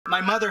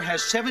My mother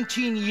has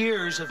 17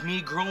 years of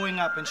me growing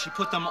up, and she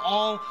put them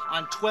all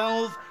on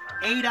 12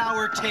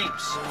 8-hour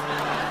tapes.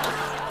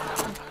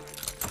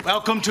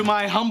 Welcome to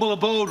my humble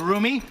abode,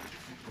 Roomie.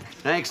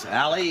 Thanks,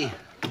 Allie.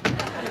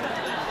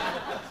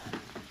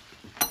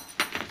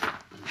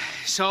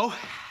 So,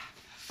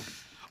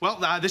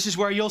 well, this is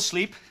where you'll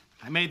sleep.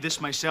 I made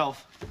this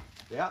myself.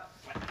 Yeah.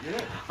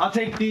 I'll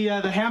take the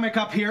hammock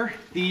up here.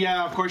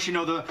 Of course, you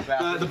know,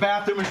 the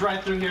bathroom is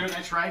right through here.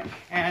 That's right.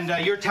 And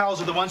your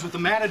towels are the ones with the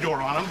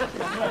matador on them.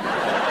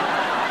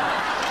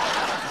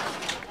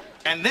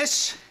 And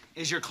this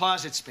is your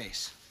closet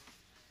space.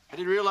 I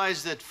didn't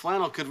realize that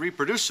flannel could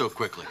reproduce so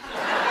quickly.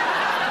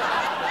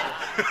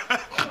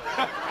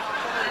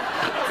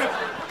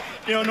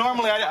 You know,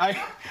 normally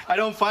I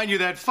don't find you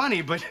that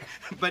funny, but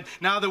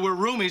now that we're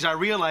roomies, I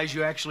realize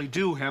you actually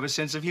do have a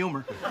sense of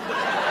humor.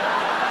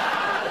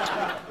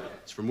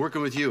 It's from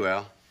working with you,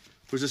 Al.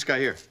 Who's this guy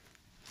here?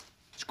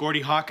 It's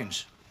Gordy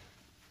Hawkins.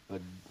 A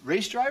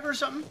race driver or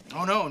something?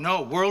 Oh,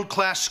 no.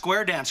 World-class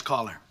square dance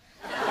caller.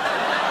 You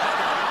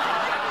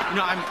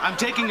know, I'm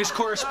taking his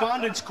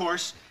correspondence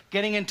course,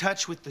 getting in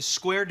touch with the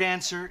square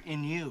dancer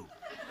in you.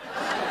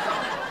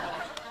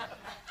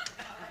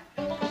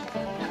 We'll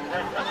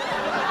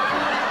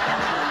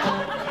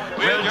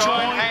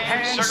join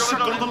hands,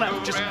 circle to the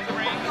left, just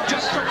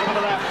circle to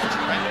the left.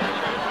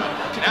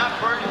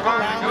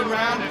 Round and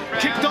round,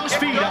 kick those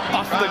feet up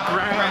off the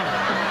ground.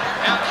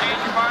 Now change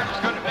your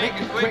partner's gonna make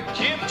it quick.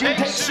 Jim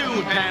Take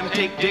Sue, Pam,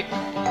 take Dick.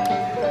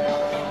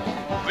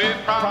 We'll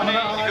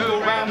Promenade,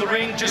 go around the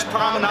ring, just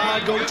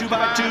promenade, go 2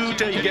 by 2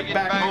 till you get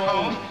back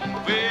home.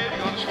 We're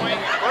gonna swing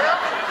it.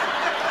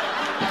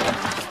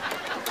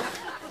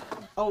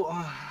 Oh,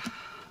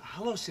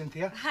 hello,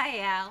 Cynthia. Hi,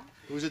 Al.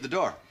 Who's at the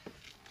door?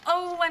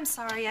 Oh, I'm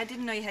sorry. I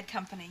didn't know you had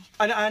company.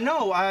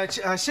 No,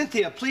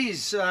 Cynthia,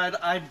 please,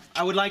 I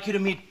would like you to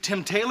meet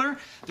Tim Taylor.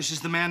 This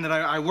is the man that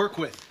I work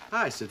with.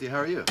 Hi, Cynthia. How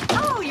are you?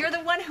 Oh, you're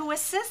the one who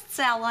assists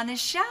Al on his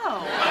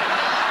show.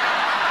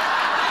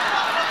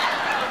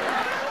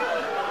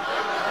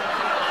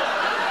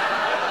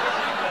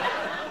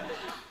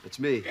 It's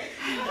me.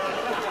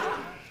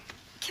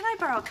 Can I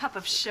borrow a cup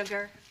of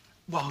sugar?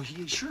 Well,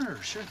 sure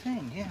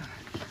thing, yeah.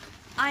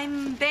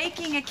 I'm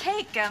baking a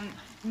cake.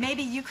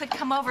 Maybe you could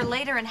come over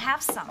later and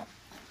have some.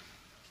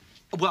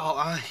 Well,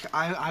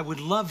 I would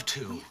love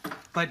to,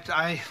 but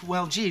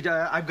well, gee,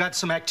 I've got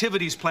some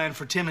activities planned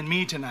for Tim and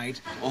me tonight.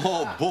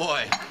 Oh,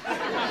 boy.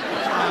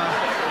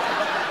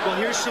 Well,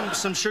 here's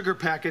some sugar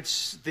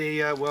packets.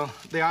 They ought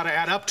to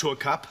add up to a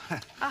cup.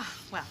 Oh,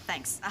 well,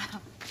 thanks.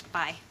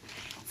 Bye.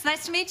 It's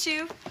nice to meet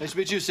you. Nice to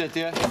meet you,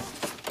 Cynthia.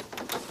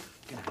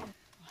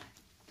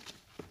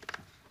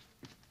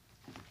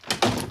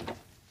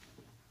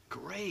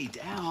 Great,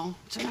 Al.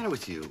 What's the matter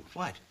with you?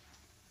 What?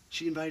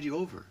 She invited you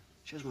over.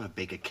 She doesn't want to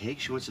bake a cake.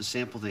 She wants to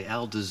sample the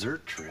Al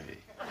dessert tray.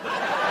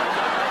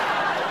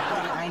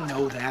 I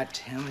know that,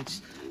 Tim.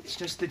 It's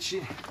just that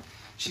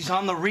she's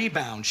on the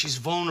rebound. She's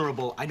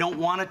vulnerable. I don't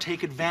want to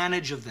take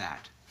advantage of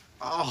that.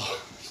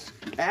 Oh,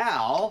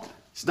 Al,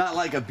 it's not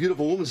like a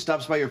beautiful woman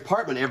stops by your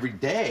apartment every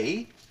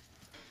day.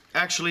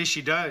 Actually,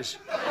 she does.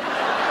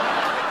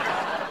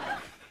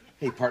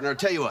 Hey, partner, I'll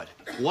tell you what.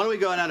 Why don't we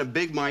go down to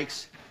Big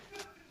Mike's,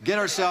 get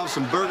ourselves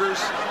some burgers,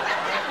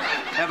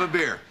 have a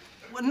beer?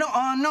 Well,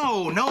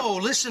 no.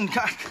 Listen,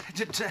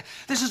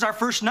 this is our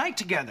first night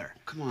together.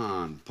 Come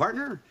on,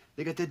 partner.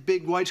 They got that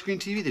big widescreen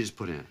TV they just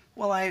put in.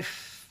 Well, I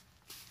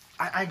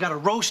got a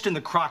roast in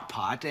the crock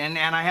pot, and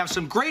I have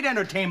some great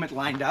entertainment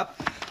lined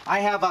up. I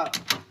have a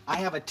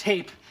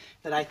tape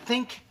that I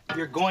think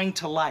you're going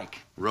to like.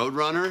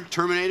 Roadrunner,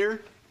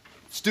 Terminator,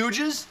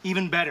 Stooges?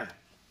 Even better.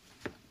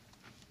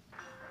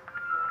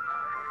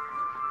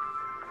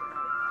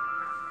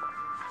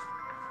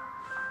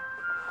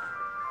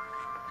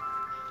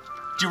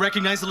 Do you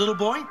recognize the little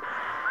boy?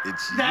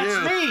 That's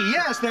me.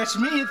 Yes, that's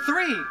me at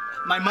 3.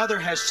 My mother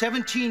has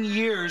 17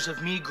 years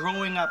of me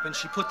growing up, and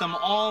she put them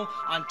all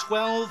on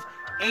 12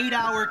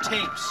 8-hour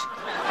tapes.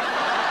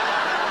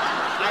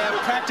 I have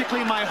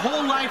practically my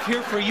whole life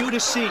here for you to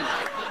see.